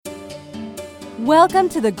Welcome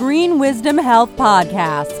to the Green Wisdom Health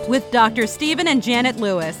Podcast with Dr. Stephen and Janet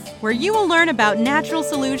Lewis, where you will learn about natural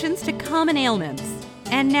solutions to common ailments.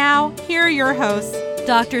 And now, here are your hosts,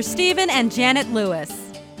 Dr. Stephen and Janet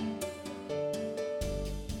Lewis.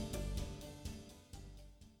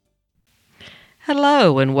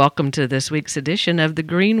 Hello, and welcome to this week's edition of the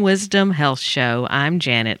Green Wisdom Health Show. I'm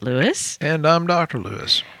Janet Lewis. And I'm Dr.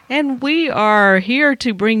 Lewis. And we are here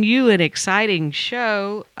to bring you an exciting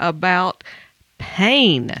show about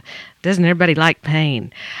pain. Doesn't everybody like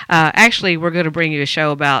pain? Actually, we're going to bring you a show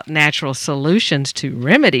about natural solutions to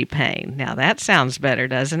remedy pain. Now, that sounds better,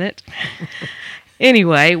 doesn't it?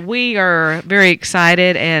 Anyway, we are very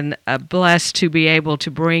excited and blessed to be able to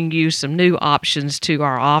bring you some new options to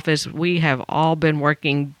our office. We have all been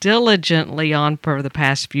working diligently on for the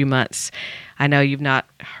past few months. I know you've not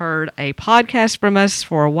heard a podcast from us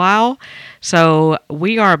for a while, so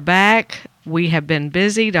we are back. We have been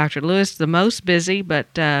busy. Dr. Lewis, the most busy, but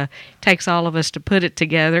takes all of us to put it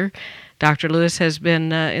together. Dr. Lewis has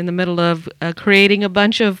been in the middle of creating a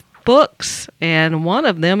bunch of books, and one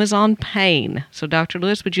of them is on pain. So, Dr.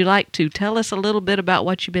 Lewis, would you like to tell us a little bit about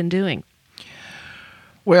what you've been doing?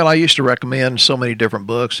 Well, I used to recommend so many different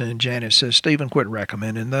books, and Janet says, Stephen, quit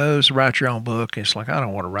recommending those. Write your own book. It's like, I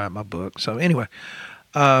don't want to write my book. So anyway,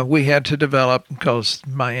 we had to develop, because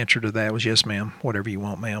my answer to that was, yes, ma'am, whatever you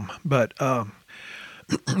want, ma'am. But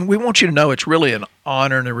we want you to know it's really an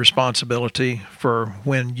honor and a responsibility for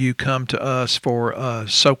when you come to us for a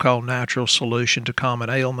so-called natural solution to common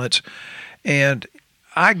ailments. And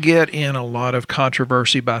I get in a lot of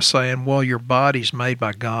controversy by saying, well, your body's made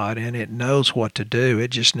by God and it knows what to do.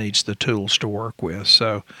 It just needs the tools to work with.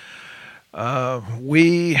 So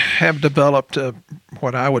we have developed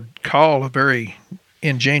what I would call a very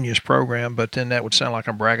ingenious program, but then that would sound like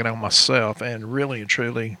I'm bragging on myself. And really and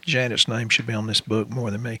truly, Janet's name should be on this book more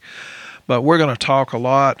than me. But we're going to talk a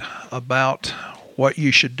lot about what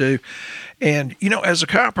you should do. And, you know, as a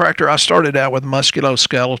chiropractor, I started out with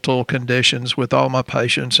musculoskeletal conditions with all my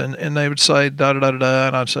patients, and they would say, da-da-da-da-da,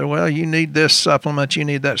 and I'd say, well, you need this supplement, you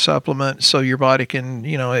need that supplement, so your body can,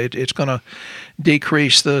 you know, it's going to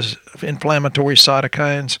decrease the inflammatory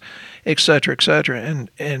cytokines, et cetera, et cetera.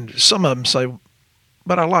 And some of them say,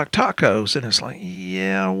 but I like tacos. And it's like,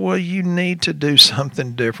 yeah, well, you need to do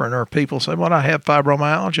something different. Or people say, well, I have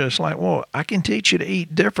fibromyalgia. It's like, well, I can teach you to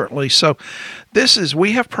eat differently. So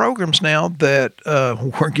we have programs now that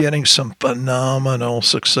we're getting some phenomenal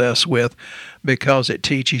success with, because it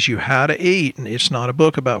teaches you how to eat. And it's not a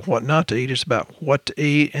book about what not to eat. It's about what to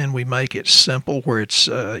eat. And we make it simple where it's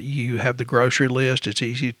you have the grocery list. It's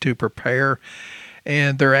easy to prepare.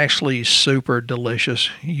 And they're actually super delicious.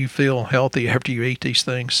 You feel healthy after you eat these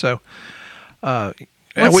things. So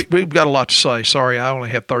we've got a lot to say. Sorry, I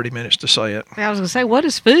only have 30 minutes to say it. I was going to say, what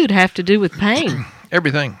does food have to do with pain?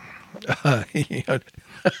 Everything.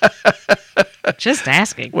 Just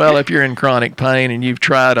asking. Well, if you're in chronic pain and you've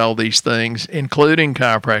tried all these things, including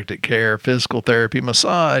chiropractic care, physical therapy,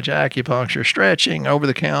 massage, acupuncture, stretching,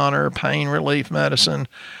 over-the-counter, pain relief medicine,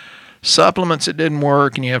 supplements, it didn't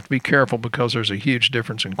work, and you have to be careful because there's a huge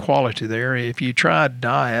difference in quality there. If you tried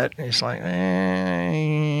diet, it's like,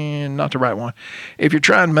 not the right one. If you're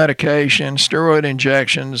trying medication, steroid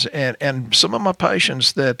injections, and some of my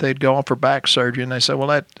patients that they'd go on for back surgery, and they say, well,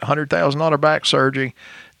 that $100,000 back surgery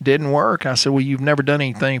didn't work. I said, well, you've never done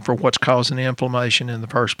anything for what's causing the inflammation in the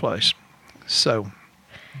first place. So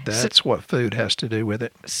that's what food has to do with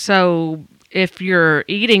it. So if you're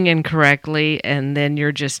eating incorrectly and then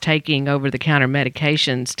you're just taking over-the-counter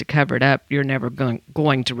medications to cover it up, you're never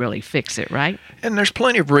going to really fix it, right? And there's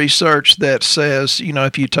plenty of research that says, you know,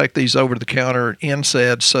 if you take these over-the-counter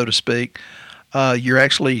NSAIDs, so to speak, you're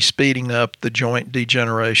actually speeding up the joint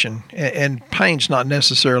degeneration. And pain's not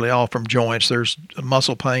necessarily all from joints. There's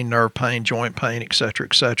muscle pain, nerve pain, joint pain, et cetera,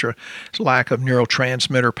 et cetera. It's lack of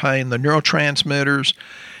neurotransmitter pain. The neurotransmitters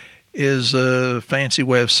is a fancy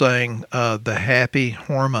way of saying the happy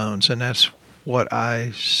hormones, and that's what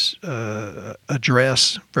I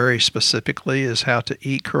address very specifically, is how to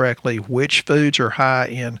eat correctly, which foods are high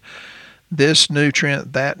in this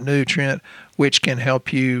nutrient, that nutrient, which can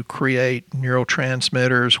help you create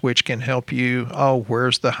neurotransmitters, which can help you,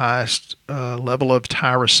 where's the highest level of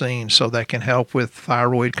tyrosine, so that can help with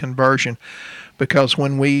thyroid conversion. Because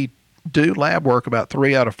when we do lab work, about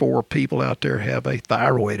 3 out of 4 people out there have a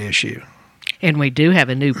thyroid issue. And we do have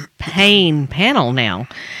a new pain panel now.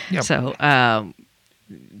 Yep. So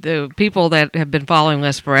the people that have been following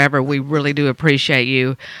us forever, we really do appreciate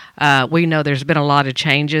you. We know there's been a lot of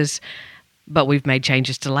changes. but we've made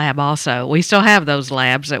changes to lab also. We still have those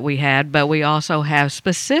labs that we had, but we also have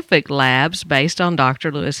specific labs based on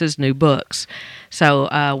Dr. Lewis's new books. So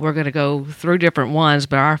we're going to go through different ones,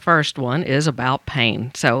 but our first one is about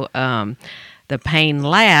pain. So the pain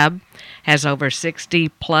lab has over 60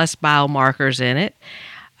 plus biomarkers in it.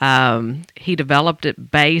 He developed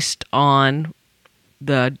it based on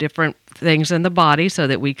the different things in the body so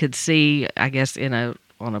that we could see, I guess, on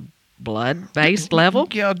a blood-based level.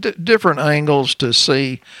 Yeah, different angles to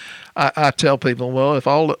see. I tell people, well, if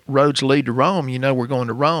all roads lead to Rome, we're going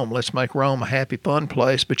to Rome. Let's make Rome a happy, fun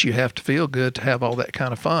place, but you have to feel good to have all that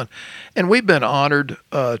kind of fun. And we've been honored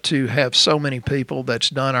to have so many people that's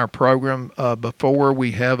done our program before.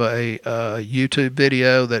 We have a YouTube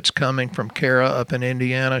video that's coming from Kara up in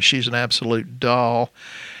Indiana. She's an absolute doll,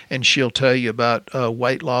 and she'll tell you about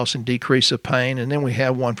weight loss and decrease of pain. And then we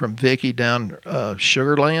have one from Vicki down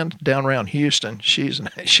Sugarland, down around Houston. She's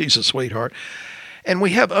a sweetheart. And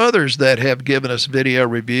we have others that have given us video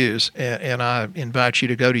reviews, and I invite you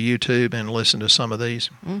to go to YouTube and listen to some of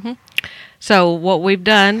these. Mm-hmm. So what we've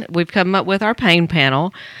done, we've come up with our pain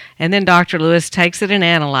panel, and then Dr. Lewis takes it and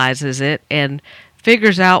analyzes it and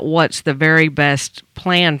figures out what's the very best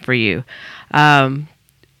plan for you.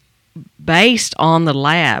 Based on the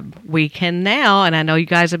lab, we can now, and I know you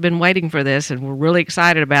guys have been waiting for this, and we're really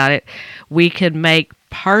excited about it, we can make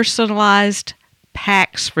personalized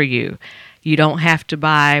packs for you. You don't have to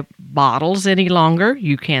buy bottles any longer.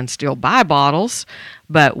 You can still buy bottles,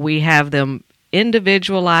 but we have them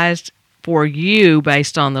individualized for you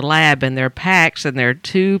based on the lab, and they're packs, and they're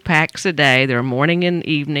 2 packs a day. They're morning and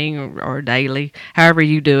evening or daily, however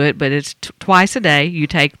you do it, but it's twice a day. You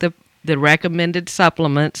take the recommended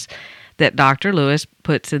supplements that Dr. Lewis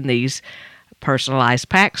puts in these personalized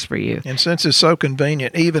packs for you. And since it's so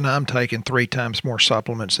convenient, even I'm taking 3 times more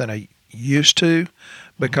supplements than I used to,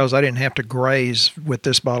 because I didn't have to graze with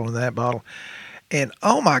this bottle and that bottle. And,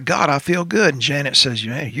 oh, my God, I feel good. And Janet says,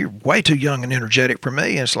 you're way too young and energetic for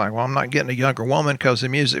me. And it's like, well, I'm not getting a younger woman, because the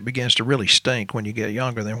music begins to really stink when you get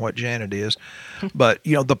younger than what Janet is. But,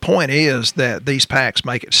 the point is that these packs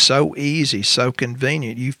make it so easy, so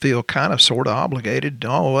convenient. You feel kind of sort of obligated.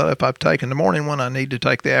 Oh, well, if I've taken the morning one, I need to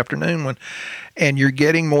take the afternoon one. And you're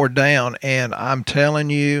getting more down. And I'm telling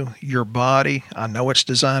you, your body, I know it's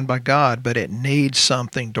designed by God, but it needs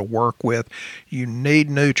something to work with. You need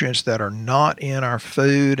nutrients that are not in our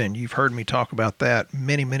food. And you've heard me talk about that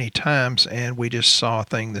many, many times. And we just saw a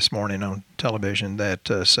thing this morning on television that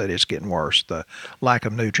said it's getting worse, the lack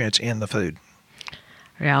of nutrients in the food.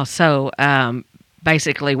 Yeah, so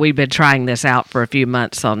basically we've been trying this out for a few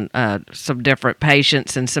months on some different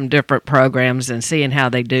patients and some different programs and seeing how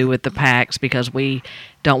they do with the packs, because we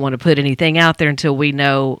don't want to put anything out there until we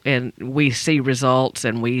know and we see results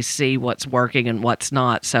and we see what's working and what's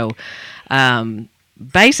not. So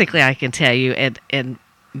basically I can tell you, and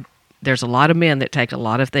there's a lot of men that take a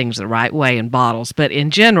lot of things the right way in bottles, but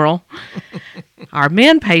in general, our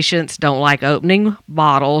men patients don't like opening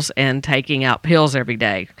bottles and taking out pills every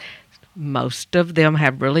day. Most of them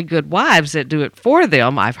have really good wives that do it for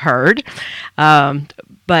them, I've heard.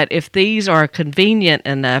 But if these are convenient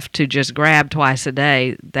enough to just grab twice a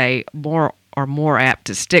day, they are more apt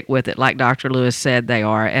to stick with it, like Dr. Lewis said they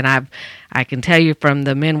are. And I can tell you from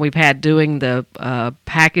the men we've had doing the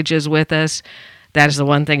packages with us, that is the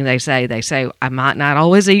one thing they say. They say, I might not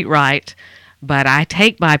always eat right, but I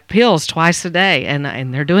take my pills twice a day,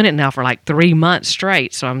 and they're doing it now for like 3 months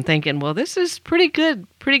straight. So I'm thinking, well, this is pretty good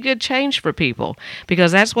change for people,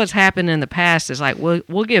 because that's what's happened in the past. Is like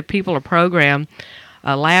we'll give people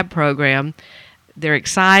a lab program. They're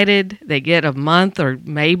excited. They get a month or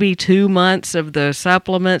maybe 2 months of the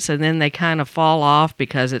supplements, and then they kind of fall off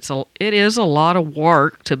because it is a lot of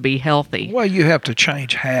work to be healthy. Well, you have to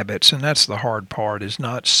change habits, and that's the hard part, is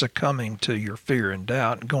not succumbing to your fear and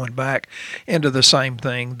doubt and going back into the same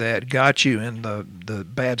thing that got you in the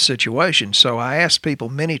bad situation. So I ask people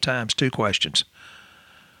many times 2 questions.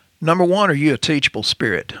 Number 1, are you a teachable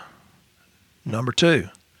spirit? Number 2,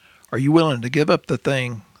 are you willing to give up the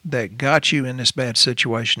thing that got you in this bad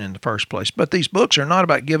situation in the first place? But these books are not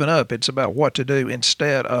about giving up. It's about what to do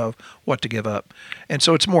instead of what to give up. And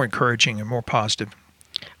so it's more encouraging and more positive.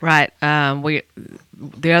 Right.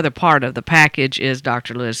 The other part of the package is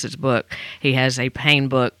Dr. Lewis's book. He has a pain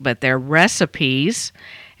book, but they're recipes,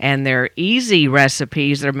 and they're easy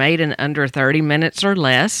recipes. They're made in under 30 minutes or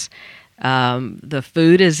less. The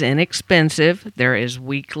food is inexpensive. There is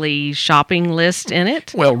weekly shopping list in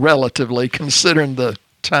it. Well, relatively, considering the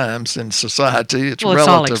times in society, it's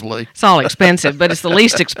relatively. It's all expensive, but it's the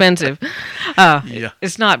least expensive. Yeah.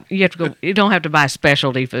 It's not. You don't have to buy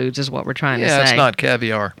specialty foods, is what we're trying to say. Yeah, it's not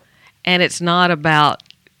caviar. And it's not about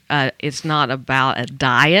a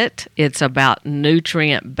diet. It's about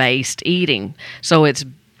nutrient-based eating. So it's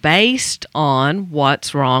based on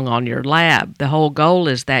what's wrong on your lab. The whole goal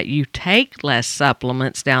is that you take less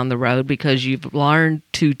supplements down the road because you've learned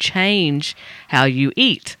to change how you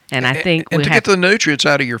eat. And I think and to get the nutrients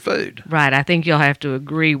out of your food. Right. I think you'll have to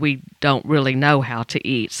agree we don't really know how to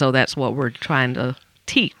eat. So that's what we're trying to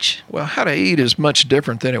teach. Well, how to eat is much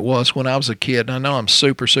different than it was when I was a kid. And I know I'm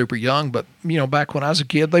super, super young, but, back when I was a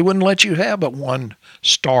kid, they wouldn't let you have but one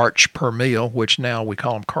starch per meal, which now we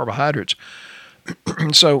call them carbohydrates.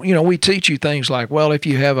 So, we teach you things like, well, if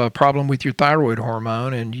you have a problem with your thyroid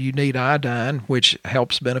hormone and you need iodine, which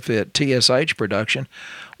helps benefit TSH production,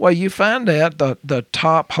 well, you find that the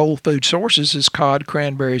top whole food sources is cod,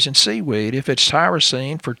 cranberries, and seaweed. If it's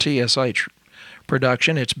tyrosine for TSH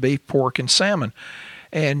production, it's beef, pork, and salmon.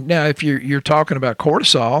 And now if you're talking about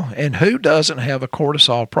cortisol, and who doesn't have a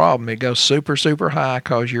cortisol problem? It goes super, super high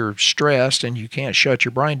because you're stressed and you can't shut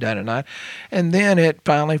your brain down at night. And then it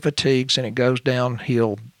finally fatigues and it goes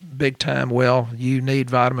downhill big time. Well, you need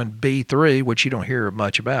vitamin B3, which you don't hear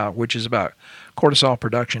much about, which is about cortisol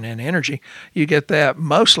production and energy. You get that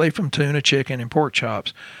mostly from tuna, chicken, and pork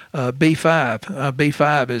chops. B5.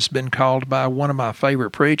 B5 has been called by one of my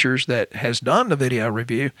favorite preachers that has done the video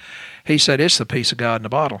review. He said it's the peace of God in a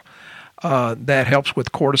bottle. That helps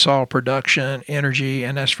with cortisol production, energy,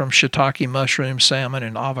 and that's from shiitake mushroom, salmon,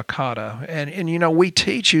 and avocado. And we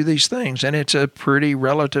teach you these things, and it's a pretty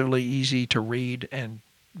relatively easy to read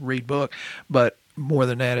book, but more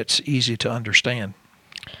than that, it's easy to understand.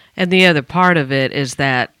 And the other part of it is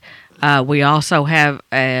that we also have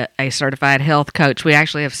a certified health coach. We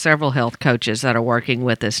actually have several health coaches that are working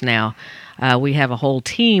with us now. We have a whole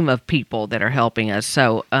team of people that are helping us.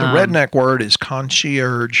 So the redneck word is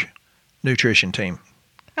concierge nutrition team.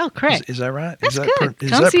 Oh, correct. Is that right? That's good.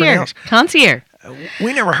 Is that pronounced? Concierge.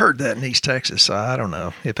 We never heard that in East Texas, so I don't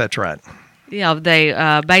know if that's right. Yeah, they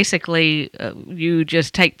basically, you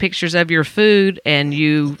just take pictures of your food and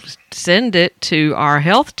you send it to our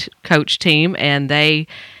health coach team, and they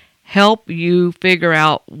help you figure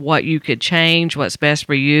out what you could change, what's best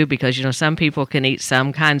for you, because, some people can eat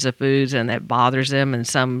some kinds of foods and that bothers them and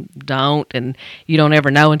some don't, and you don't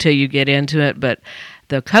ever know until you get into it, but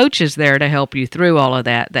the coach is there to help you through all of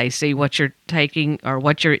that. They see what you're taking or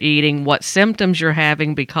what you're eating, what symptoms you're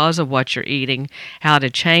having because of what you're eating, how to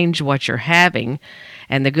change what you're having.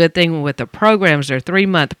 And the good thing with the programs, they're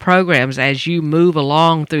 3-month programs. As you move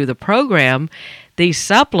along through the program, these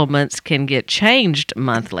supplements can get changed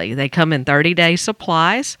monthly. They come in 30-day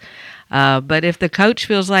supplies. But if the coach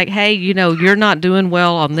feels like, hey, you're not doing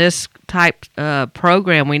well on this type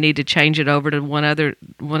program, we need to change it over to one of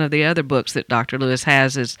the other books that Dr. Lewis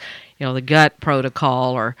has is, the gut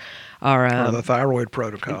protocol or the thyroid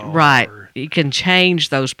protocol. Right. You can change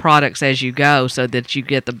those products as you go so that you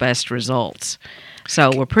get the best results.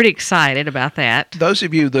 So we're pretty excited about that. Those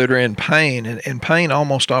of you that are in pain, and pain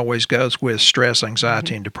almost always goes with stress,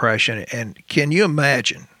 anxiety, and depression. And can you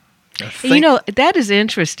imagine? That is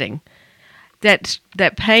interesting.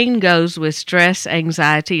 That pain goes with stress,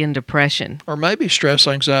 anxiety, and depression. Or maybe stress,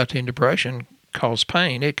 anxiety, and depression cause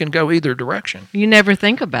pain. It can go either direction. You never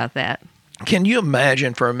think about that. Can you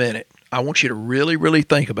imagine for a minute? I want you to really, really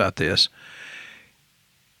think about this.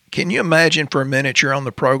 Can you imagine for a minute you're on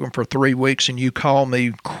the program for 3 weeks and you call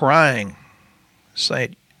me crying,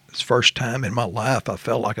 saying, it's the first time in my life I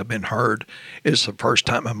felt like I've been heard. It's the first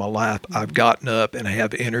time in my life I've gotten up and I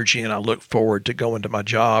have energy and I look forward to going to my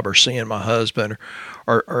job or seeing my husband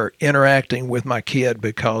or interacting with my kid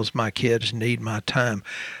because my kids need my time.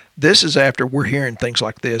 This is after we're hearing things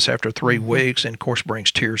like this after 3 weeks, and of course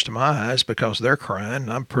brings tears to my eyes because they're crying.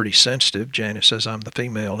 I'm pretty sensitive. Janet says I'm the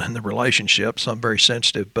female in the relationship, so I'm very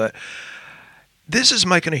sensitive. But this is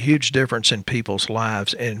making a huge difference in people's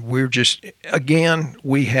lives, and we're just, again,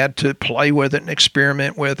 we had to play with it and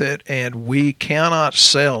experiment with it, and we cannot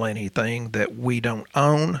sell anything that we don't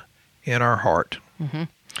own in our heart. Mm-hmm.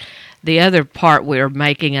 The other part we're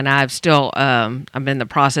making, and I'm in the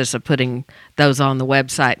process of putting those on the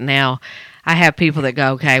website now. I have people that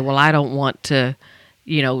go, okay, well, I don't want to,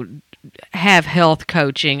 have health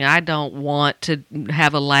coaching. I don't want to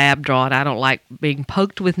have a lab drawn. I don't like being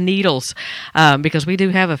poked with needles because we do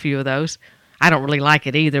have a few of those. I don't really like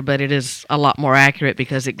it either, but it is a lot more accurate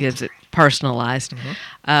because it gives it personalized.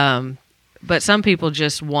 Mm-hmm. But some people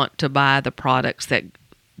just want to buy the products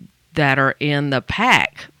that are in the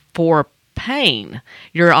pack for pain.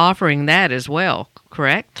 You're offering that as well,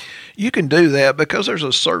 correct? You can do that because there's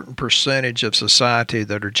a certain percentage of society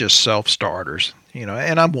that are just self-starters,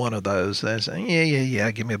 and I'm one of those. That's,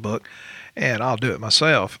 yeah, give me a book. and I'll do it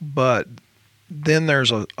myself. But then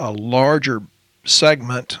there's a larger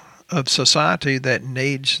segment of society that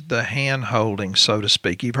needs the hand holding, so to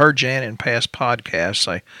speak. You've heard Janet in past podcasts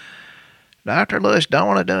say, Dr. Lewis, don't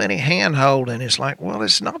want to do any hand holding. It's like, well,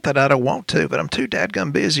 it's not that I don't want to, but I'm too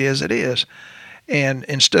dadgum busy as it is. And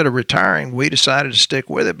instead of retiring, we decided to stick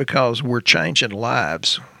with it because we're changing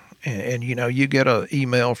lives. And you know, you get an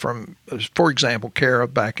email from, for example, Kara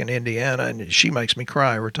back in Indiana, and she makes me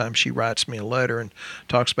cry every time she writes me a letter and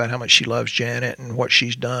talks about how much she loves Janet and what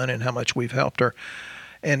she's done and how much we've helped her.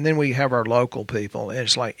 And then we have our local people, and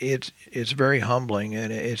it's like it's very humbling,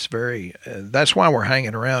 and it's very that's why we're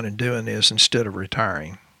hanging around and doing this instead of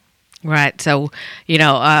retiring. Right. So, you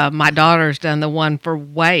know, my daughter's done the one for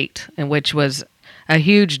weight, and which was a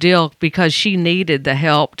huge deal because she needed the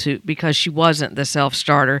help because she wasn't the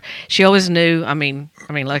self-starter. She always knew. I mean,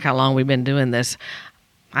 look how long we've been doing this.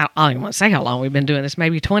 I don't even want to say how long we've been doing this,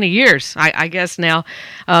 maybe 20 years, I guess now,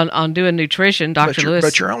 on doing nutrition. Dr. Lewis.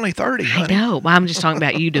 But you're only 30, honey. I know. I'm just talking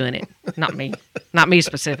about you doing it, not me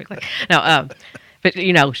specifically. No, but,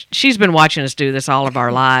 you know, she's been watching us do this all of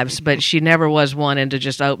our lives, but she never was one into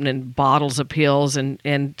just opening bottles of pills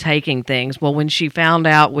and taking things. Well, when she found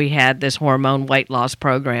out we had this hormone weight loss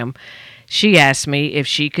program, she asked me if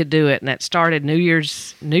she could do it, and that started New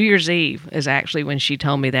Year's Eve is actually when she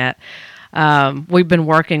told me that. We've been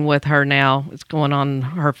working with her now. It's going on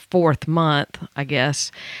her 4th month, I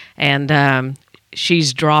guess. And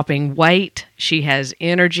she's dropping weight. She has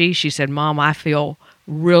energy. She said, Mom, I feel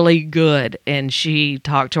really good. And she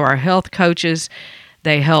talked to our health coaches.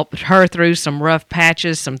 They helped her through some rough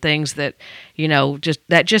patches, some things that, you know,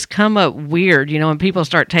 just come up weird. You know, when people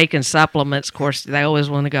start taking supplements, of course, they always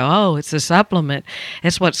want to go, oh, it's a supplement.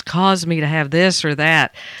 It's what's caused me to have this or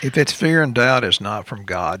that. If it's fear and doubt, it's not from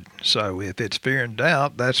God. So if it's fear and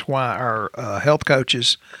doubt, that's why our health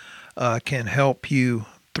coaches can help you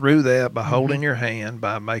through that by holding your hand,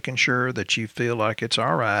 by making sure that you feel like it's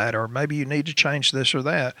all right, or maybe you need to change this or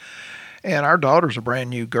that. And our daughter's a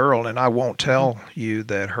brand new girl, and I won't tell you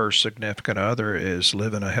that her significant other is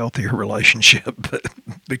living a healthier relationship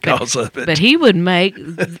because of it. But he would make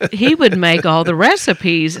all the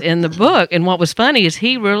recipes in the book. And what was funny is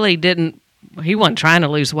he wasn't trying to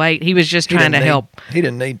lose weight. He was just trying to help. He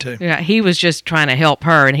didn't need to. Yeah, he was just trying to help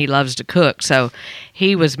her, and he loves to cook. So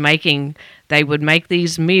he was they would make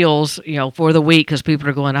these meals, you know, for the week because people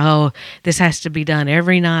are going, oh, this has to be done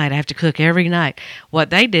every night. I have to cook every night. What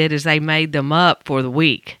they did is they made them up for the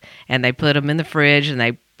week, and they put them in the fridge, and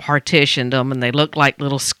they partitioned them, and they looked like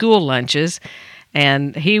little school lunches.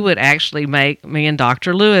 And he would actually make me and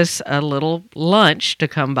Dr. Lewis a little lunch to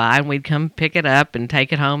come by, and we'd come pick it up and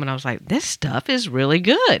take it home. And I was like, this stuff is really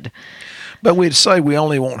good. But we'd say we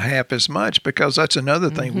only want half as much because that's another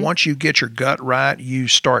thing. Once you get your gut right, you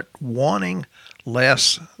start wanting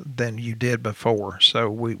less than you did before. So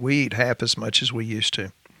we eat half as much as we used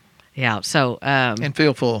to. Yeah. So and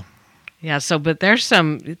feel full. Yeah. So, but there's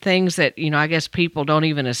some things that, you know, I guess people don't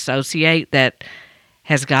even associate that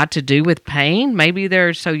has got to do with pain. Maybe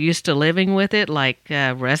they're so used to living with it, like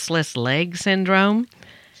restless leg syndrome.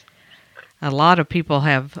 A lot of people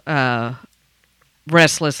have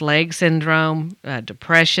restless leg syndrome,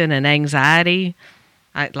 depression and anxiety.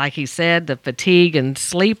 Like he said, the fatigue and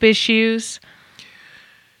sleep issues.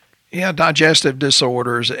 Yeah, digestive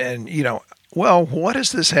disorders. And, you know, well, what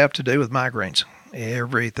does this have to do with migraines?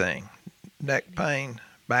 Everything. Neck pain,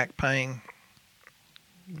 back pain.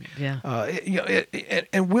 Yeah.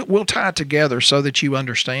 And we'll tie it together so that you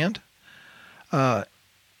understand. You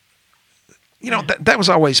know, that was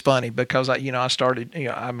always funny because I started,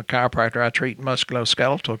 I'm a chiropractor. I treat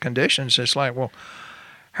musculoskeletal conditions. It's like, well,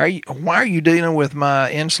 why are you dealing with my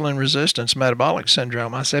insulin resistance metabolic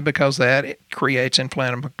syndrome? I said, because it creates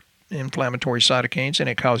inflammatory cytokines, and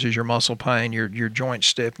it causes your muscle pain, your joint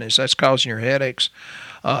stiffness. That's causing your headaches.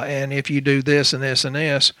 And if you do this and this and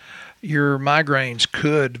this, your migraines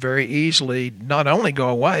could very easily not only go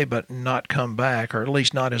away, but not come back, or at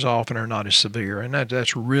least not as often or not as severe. And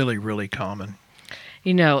that's really, really common.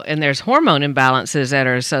 You know, and there's hormone imbalances that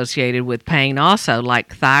are associated with pain also,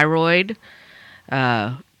 like thyroid,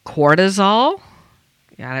 cortisol.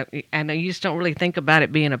 I know you just don't really think about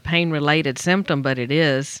it being a pain-related symptom, but it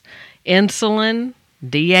is. Insulin,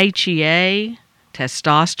 DHEA,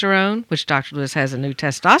 testosterone, which Dr. Lewis has a new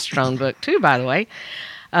testosterone book too, by the way.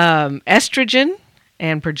 Estrogen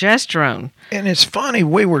and progesterone. And it's funny,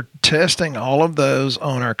 we were testing all of those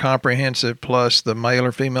on our comprehensive plus the male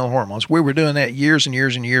or female hormones. We were doing that years and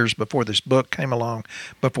years and years before this book came along,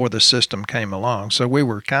 before the system came along. So we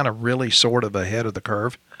were kind of really sort of ahead of the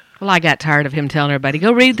curve. Well, I got tired of him telling everybody,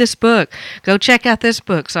 go read this book, go check out this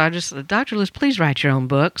book. So I just said, Dr. Lewis, please write your own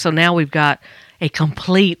book. So now we've got a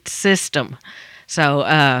complete system.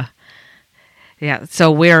 So,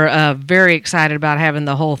 so we're very excited about having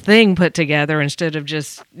the whole thing put together instead of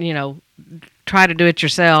just, try to do it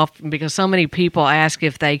yourself, because so many people ask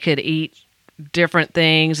if they could eat different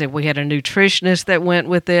things, if we had a nutritionist that went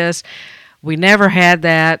with this. We never had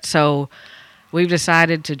that, so we've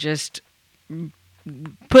decided to just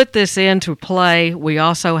put this into play. We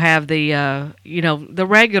also have the, the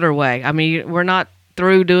regular way. I mean, we're not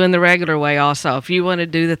through doing the regular way also. If you want to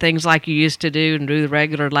do the things like you used to do and do the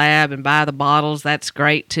regular lab and buy the bottles, that's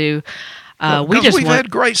great too. We've had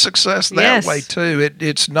great success that way too.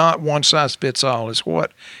 It's not one size fits all. It's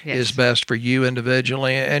what is best for you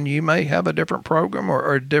individually, and you may have a different program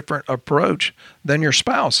or a different approach than your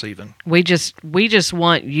spouse even. We just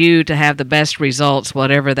want you to have the best results,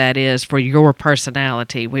 whatever that is, for your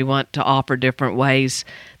personality. We want to offer different ways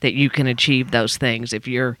that you can achieve those things. If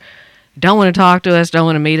you're don't want to talk to us, don't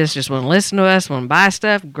want to meet us, just want to listen to us, want to buy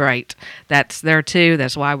stuff, great. That's there too.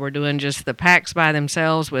 That's why we're doing just the packs by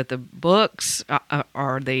themselves with the books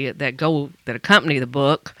or that accompany the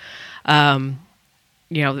book. The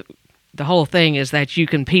whole thing is that you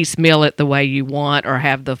can piecemeal it the way you want or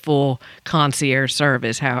have the full concierge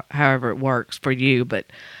service, however it works for you. But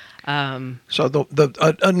so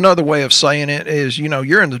another way of saying it is,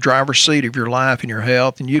 you're in the driver's seat of your life and your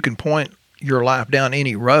health, and you can point your life down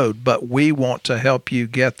any road, but we want to help you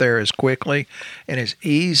get there as quickly and as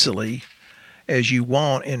easily as you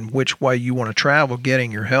want in which way you want to travel,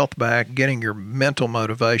 getting your health back, getting your mental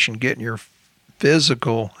motivation, getting your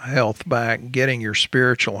physical health back, getting your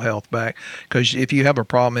spiritual health back. Because if you have a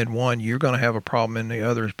problem in one, you're going to have a problem in the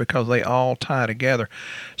others because they all tie together.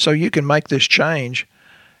 So you can make this change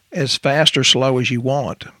as fast or slow as you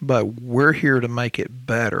want, but we're here to make it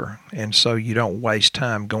better, and so you don't waste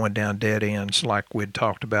time going down dead ends like we'd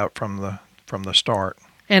talked about from the start.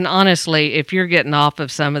 And honestly, if you're getting off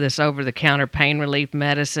of some of this over-the-counter pain relief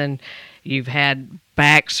medicine, you've had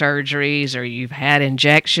back surgeries or you've had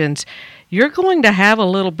injections, you're going to have a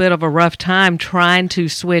little bit of a rough time trying to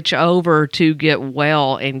switch over to get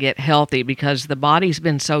well and get healthy, because the body's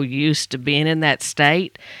been so used to being in that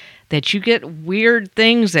state that you get weird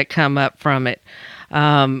things that come up from it.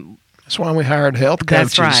 That's why we hired health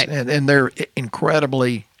coaches. That's right. And they're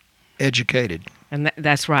incredibly educated. And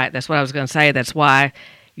that's right. That's what I was going to say. That's why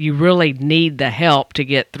you really need the help to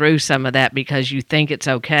get through some of that, because you think it's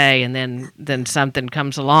okay, and then something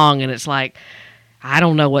comes along and it's like, I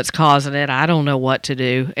don't know what's causing it. I don't know what to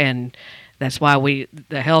do. And that's why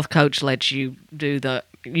the health coach lets you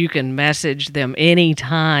you can message them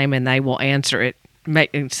anytime and they will answer it.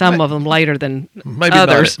 Some of them later than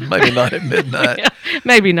others. Maybe not at midnight. Yeah,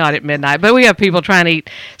 maybe not at midnight. But we have people trying to eat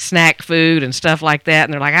snack food and stuff like that,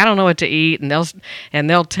 and they're like, I don't know what to eat, and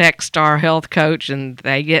they'll text our health coach, and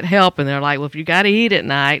they get help, and they're like, well, if you got to eat at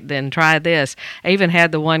night, then try this. I even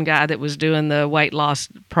had the one guy that was doing the weight loss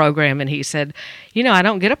program, and he said, I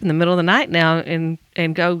don't get up in the middle of the night now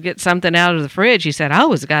and go get something out of the fridge. He said, I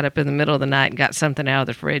always got up in the middle of the night and got something out of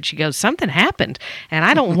the fridge. He goes, something happened, and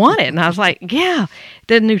I don't want it. And I was like, yeah,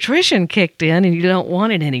 the nutrition kicked in, and you don't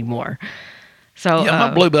want it anymore. So my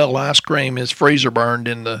Bluebell ice cream is freezer burned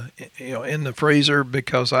in the freezer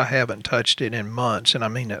because I haven't touched it in months, and I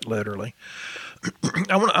mean that literally.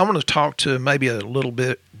 I want to talk to maybe a little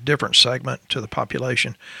bit different segment to the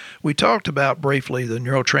population. We talked about briefly the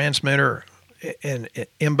neurotransmitter and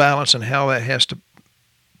imbalance and how that has to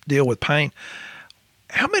deal with pain.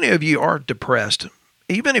 How many of you are depressed?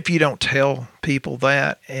 Even if you don't tell people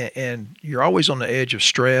that, and you're always on the edge of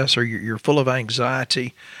stress or you're full of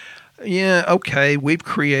anxiety, yeah, okay, we've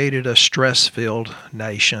created a stress-filled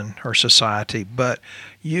nation or society, but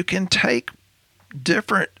you can take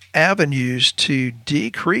different avenues to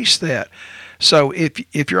decrease that. So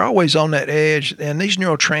if you're always on that edge, and these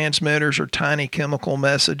neurotransmitters are tiny chemical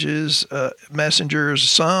messengers,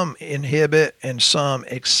 some inhibit and some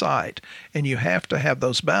excite, and you have to have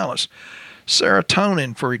those balanced.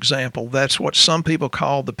 Serotonin, for example, that's what some people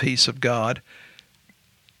call the peace of God.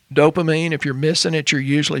 Dopamine, if you're missing it, you're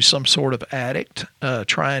usually some sort of addict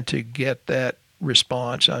trying to get that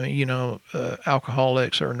response. I mean,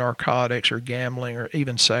 alcoholics or narcotics or gambling or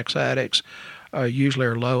even sex addicts usually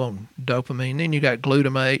are low on dopamine. Then you got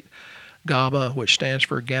glutamate, GABA, which stands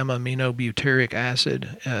for gamma-aminobutyric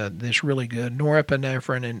acid. That's really good.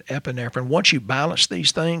 Norepinephrine and epinephrine. Once you balance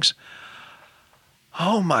these things,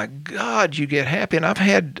 oh my God, you get happy. And I've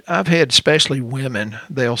had especially women,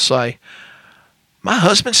 they'll say, my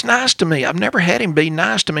husband's nice to me. I've never had him be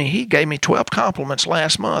nice to me. He gave me 12 compliments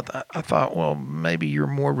last month. I thought, well, maybe you're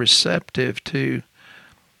more receptive to,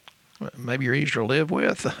 maybe you're easier to live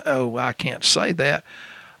with. Oh, I can't say that.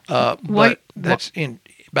 But that's in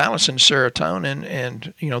balancing serotonin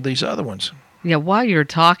and, these other ones. Yeah, while you're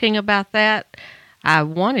talking about that, I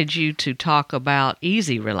wanted you to talk about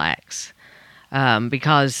Easy Relax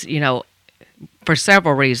because, for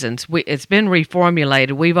several reasons. It's been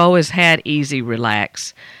reformulated. We've always had Easy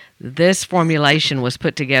Relax. This formulation was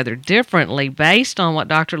put together differently based on what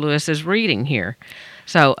Dr. Lewis is reading here.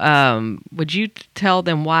 So would you tell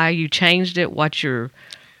them why you changed it,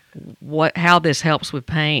 how this helps with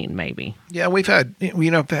pain, maybe? Yeah, we've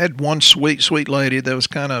had one sweet lady that was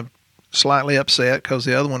kind of slightly upset because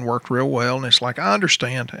the other one worked real well, and it's like, I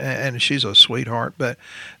understand, and she's a sweetheart. But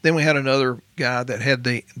then we had another guy that had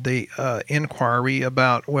the inquiry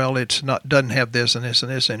about, well, doesn't have this and this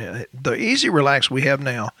and this in it. The Easy Relax we have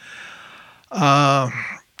now,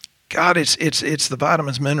 God, it's the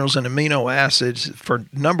vitamins, minerals, and amino acids for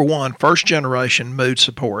number one, first generation mood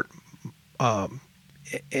support. And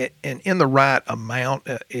in the right amount,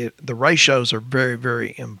 the ratios are very,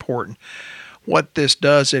 very important. What this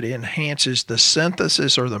does, it enhances the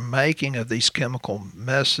synthesis or the making of these chemical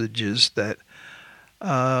messages that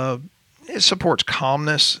it supports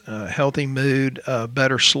calmness, healthy mood,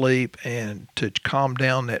 better sleep, and to calm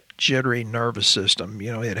down that jittery nervous system.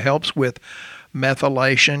 It helps with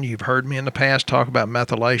methylation. You've heard me in the past talk about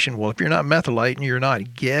methylation. Well, if you're not methylating, you're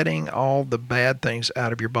not getting all the bad things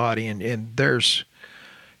out of your body, and there's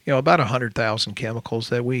about 100,000 chemicals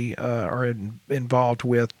that we are involved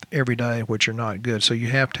with every day, which are not good. So you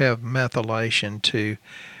have to have methylation to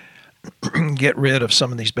get rid of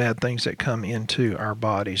some of these bad things that come into our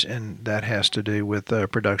bodies, and that has to do with the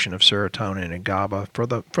production of serotonin and GABA for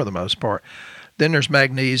the most part. Then there's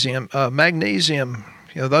magnesium. Magnesium,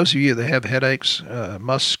 those of you that have headaches,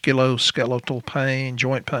 musculoskeletal pain,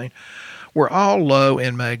 joint pain, we're all low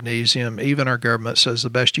in magnesium. Even our government says the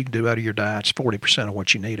best you can do out of your diet is 40% of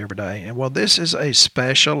what you need every day. And well, this is a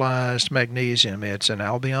specialized magnesium. It's an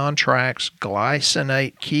Albion Trax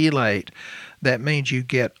glycinate chelate. That means you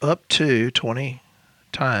get up to 20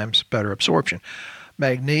 times better absorption.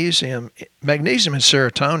 Magnesium and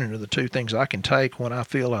serotonin are the two things I can take when I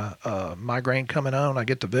feel a migraine coming on. I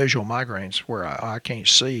get the visual migraines where I can't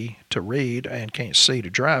see to read and can't see to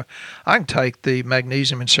drive. I can take the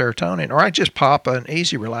magnesium and serotonin, or I just pop an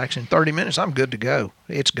Easy Relax in 30 minutes. I'm good to go.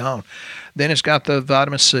 It's gone. Then it's got the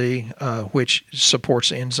vitamin C, which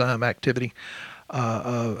supports enzyme activity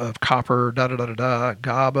of copper, GABA,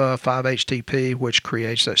 5-HTP, which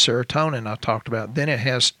creates that serotonin I talked about. Then it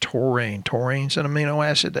has taurine. Taurine's an amino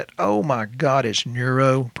acid that, oh my God, it's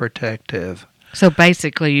neuroprotective. So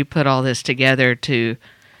basically you put all this together that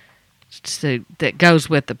goes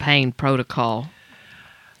with the pain protocol.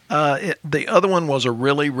 The other one was a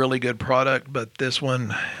really, really good product, but this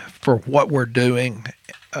one, for what we're doing,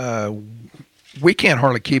 we can't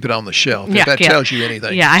hardly keep it on the shelf. If that tells you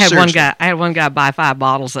anything. Yeah, I had one guy buy 5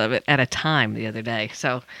 bottles of it at a time the other day.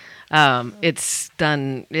 So it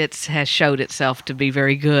has showed itself to be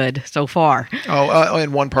very good so far.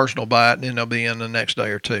 And one person will buy it, and then they'll be in the next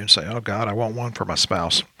day or two and say, oh God, I want one for my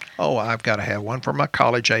spouse. Oh, I've got to have one for my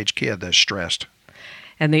college-age kid that's stressed.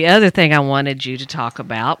 And the other thing I wanted you to talk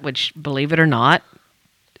about, which, believe it or not,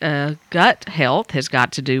 gut health has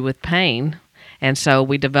got to do with pain. And so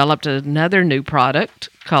we developed another new product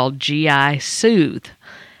called GI Soothe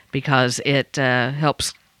because it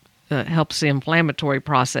helps the inflammatory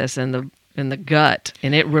process in the gut,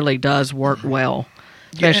 and it really does work well,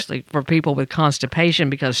 especially for people with constipation,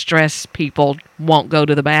 because stressed people won't go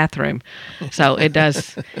to the bathroom. So it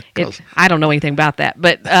does. I don't know anything about that,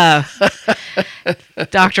 but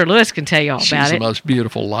Dr. Lewis can tell you all about it. She's the most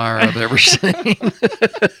beautiful liar I've ever seen.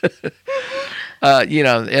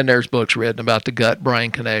 And there's books written about the gut-brain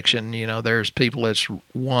connection. There's people that's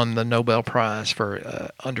won the Nobel Prize for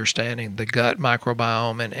understanding the gut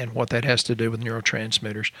microbiome and what that has to do with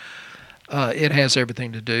neurotransmitters. It has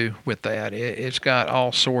everything to do with that. It's got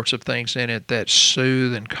all sorts of things in it that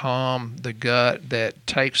soothe and calm the gut, that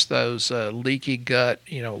takes those leaky gut,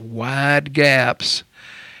 wide gaps,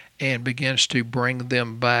 and begins to bring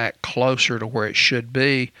them back closer to where it should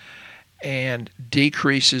be, and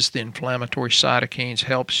decreases the inflammatory cytokines,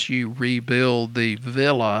 helps you rebuild the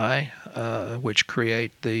villi, which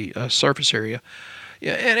create the surface area.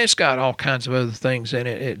 Yeah, and it's got all kinds of other things in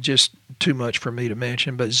it. It's just too much for me to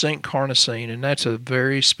mention, but zinc carnosine, and that's a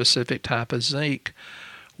very specific type of zinc,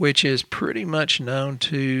 which is pretty much known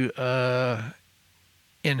to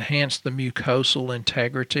enhance the mucosal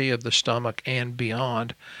integrity of the stomach and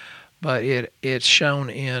beyond. but it's shown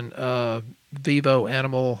in vivo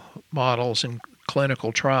animal models and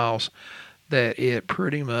clinical trials that it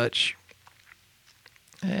pretty much,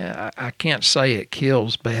 I can't say it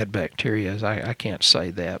kills bad bacteria. I can't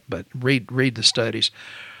say that, but read the studies.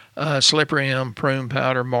 Slippery elm prune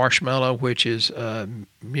powder, marshmallow, which is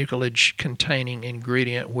mucilage-containing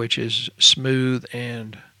ingredient, which is smooth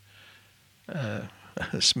and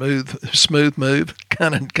smooth move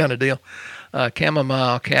kind of deal.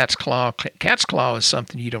 Chamomile, cat's claw. Cat's claw is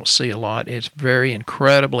something you don't see a lot. It's very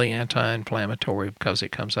incredibly anti-inflammatory because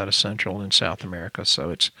it comes out of Central and South America, so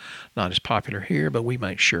it's not as popular here, but we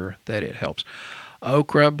make sure that it helps.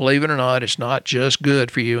 Okra, believe it or not, it's not just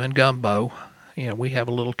good for you in gumbo. We have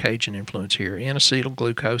a little Cajun influence here.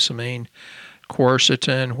 N-acetylglucosamine,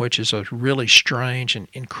 quercetin, which is a really strange and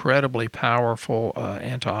incredibly powerful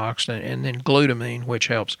antioxidant, and then glutamine, which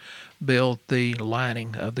helps build the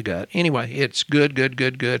lining of the gut. Anyway, it's good.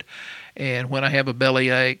 And when I have a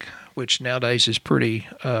bellyache, which nowadays is pretty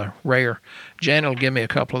rare, Janet will give me a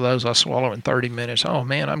couple of those. I swallow in 30 minutes. Oh,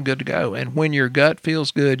 man, I'm good to go. And when your gut feels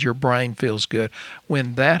good, your brain feels good.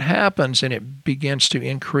 When that happens and it begins to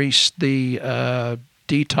increase the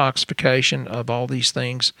detoxification of all these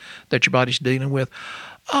things that your body's dealing with,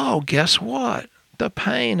 oh, guess what? The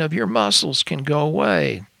pain of your muscles can go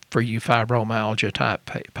away for you fibromyalgia type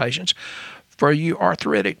patients. For you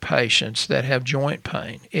arthritic patients that have joint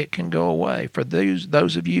pain, it can go away. For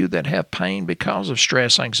those of you that have pain because of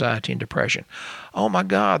stress, anxiety, and depression, oh my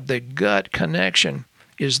God, the gut connection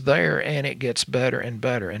is there, and it gets better and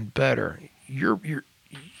better and better. You're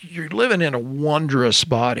living in a wondrous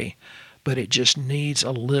body, but it just needs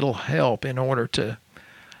a little help in order to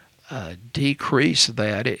decrease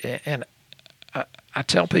that. And I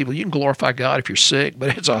tell people, you can glorify God if you're sick,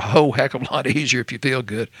 but it's a whole heck of a lot easier if you feel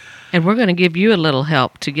good. And we're going to give you a little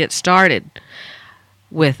help to get started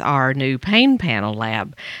with our new pain panel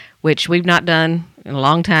lab, which we've not done in a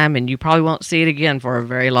long time, and you probably won't see it again for a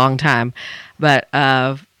very long time. But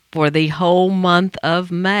for the whole month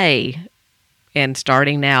of May, and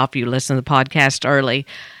starting now, if you listen to the podcast early,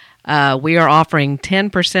 we are offering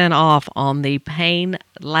 10% off on the pain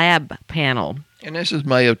lab panel. And this is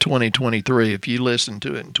May of 2023. If you listen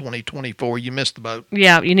to it in 2024, you missed the boat.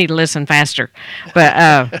 Yeah, you need to listen faster.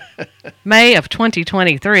 But May of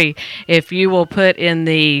 2023, if you will put in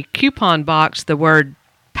the coupon box the word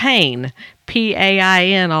PAIN,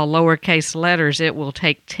 P-A-I-N, all lowercase letters, it will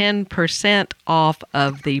take 10% off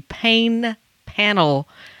of the pain panel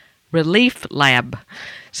relief lab.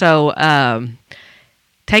 So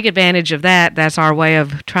take advantage of that. That's our way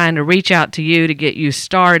of trying to reach out to you to get you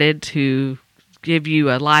started, to give you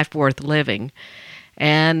a life worth living.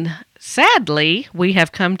 And sadly, we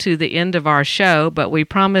have come to the end of our show, but we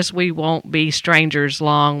promise we won't be strangers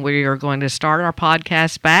long. We are going to start our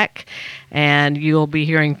podcast back, and you'll be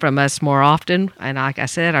hearing from us more often. And like I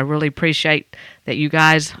said, I really appreciate that you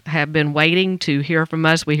guys have been waiting to hear from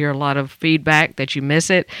us. We hear a lot of feedback that you miss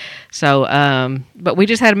it. So, but we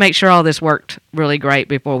just had to make sure all this worked really great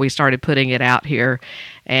before we started putting it out here.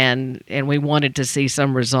 And we wanted to see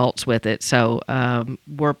some results with it. So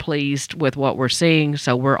we're pleased with what we're seeing.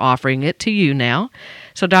 So we're offering it to you now.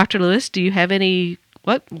 So Dr. Lewis, do you have any,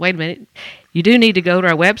 wait a minute. You do need to go to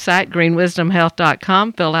our website,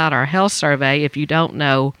 greenwisdomhealth.com, fill out our health survey. If you don't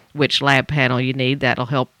know which lab panel you need, that'll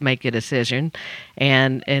help make a decision.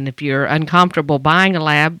 And if you're uncomfortable buying a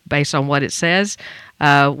lab based on what it says,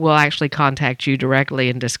 we'll actually contact you directly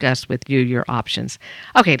and discuss with you your options.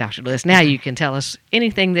 Okay, Dr. Lewis, now you can tell us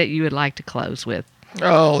anything that you would like to close with.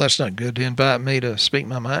 Oh, that's not good to invite me to speak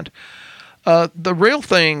my mind. The real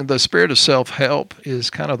thing, the spirit of self-help, is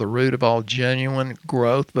kind of the root of all genuine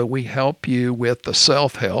growth, but we help you with the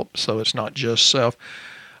self-help, so it's not just self.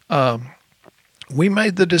 We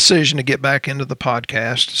made the decision to get back into the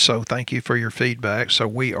podcast, so thank you for your feedback. So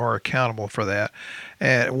we are accountable for that.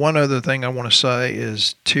 And one other thing I want to say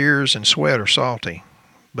is tears and sweat are salty,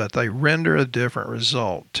 but they render a different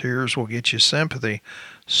result. Tears will get you sympathy.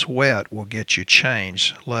 Sweat will get you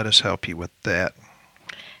change. Let us help you with that.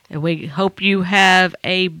 And we hope you have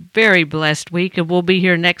a very blessed week, and we'll be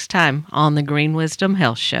here next time on the Green Wisdom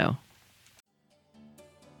Health Show.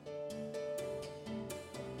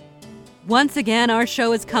 Once again, our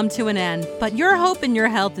show has come to an end, but your hope in your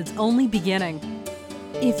health is only beginning.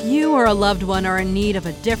 If you or a loved one are in need of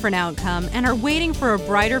a different outcome and are waiting for a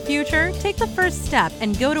brighter future, take the first step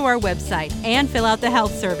and go to our website and fill out the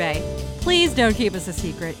health survey. Please don't keep us a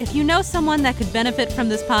secret. If you know someone that could benefit from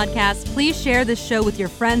this podcast, please share this show with your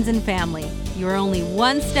friends and family. You are only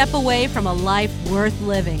one step away from a life worth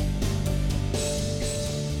living.